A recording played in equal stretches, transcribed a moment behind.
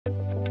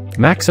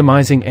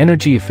Maximizing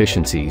energy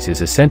efficiencies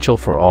is essential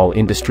for all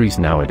industries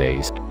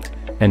nowadays,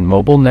 and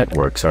mobile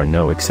networks are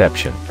no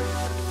exception.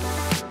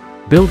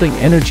 Building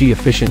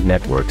energy-efficient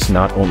networks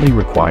not only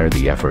require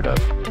the effort of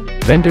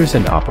vendors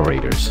and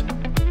operators,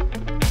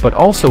 but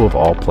also of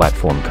all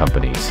platform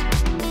companies.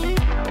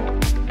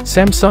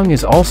 Samsung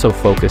is also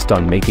focused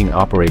on making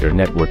operator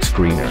networks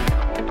greener,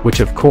 which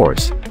of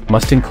course,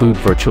 must include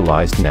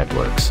virtualized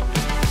networks.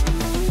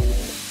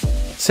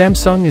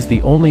 Samsung is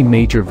the only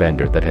major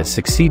vendor that has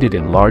succeeded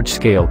in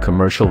large-scale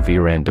commercial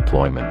vRAN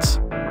deployments,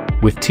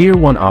 with Tier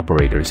 1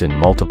 operators in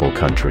multiple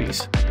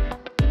countries.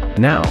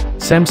 Now,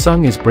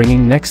 Samsung is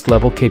bringing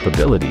next-level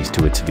capabilities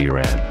to its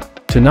vRAN,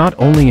 to not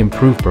only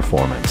improve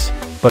performance,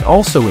 but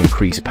also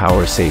increase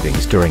power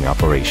savings during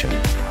operation.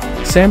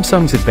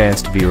 Samsung's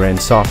advanced vRAN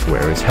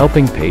software is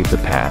helping pave the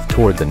path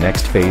toward the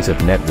next phase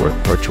of network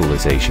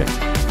virtualization.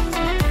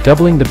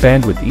 Doubling the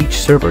bandwidth each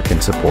server can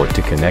support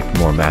to connect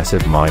more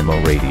massive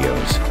MIMO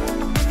radios.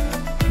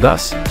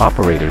 Thus,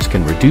 operators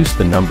can reduce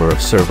the number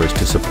of servers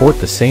to support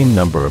the same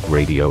number of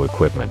radio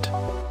equipment.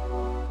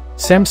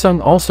 Samsung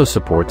also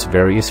supports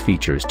various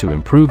features to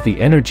improve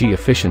the energy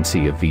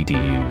efficiency of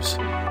VDUs.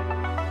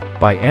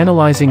 By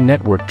analyzing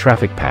network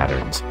traffic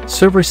patterns,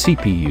 server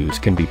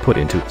CPUs can be put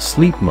into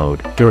sleep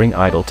mode during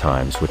idle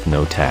times with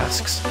no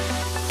tasks.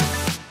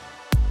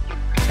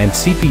 And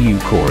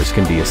CPU cores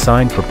can be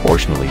assigned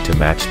proportionally to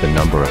match the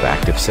number of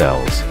active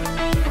cells,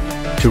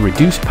 to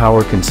reduce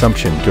power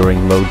consumption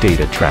during low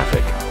data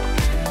traffic.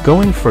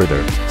 Going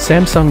further,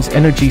 Samsung's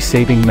Energy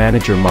Saving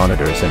Manager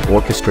monitors and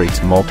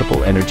orchestrates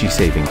multiple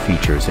energy-saving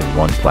features in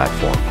one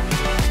platform.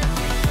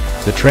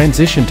 The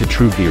transition to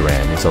true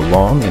vRAN is a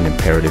long and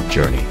imperative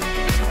journey,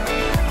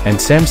 and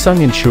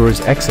Samsung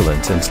ensures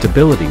excellence and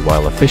stability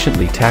while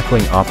efficiently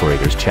tackling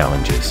operators'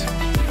 challenges.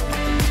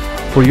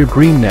 For your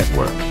green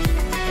network,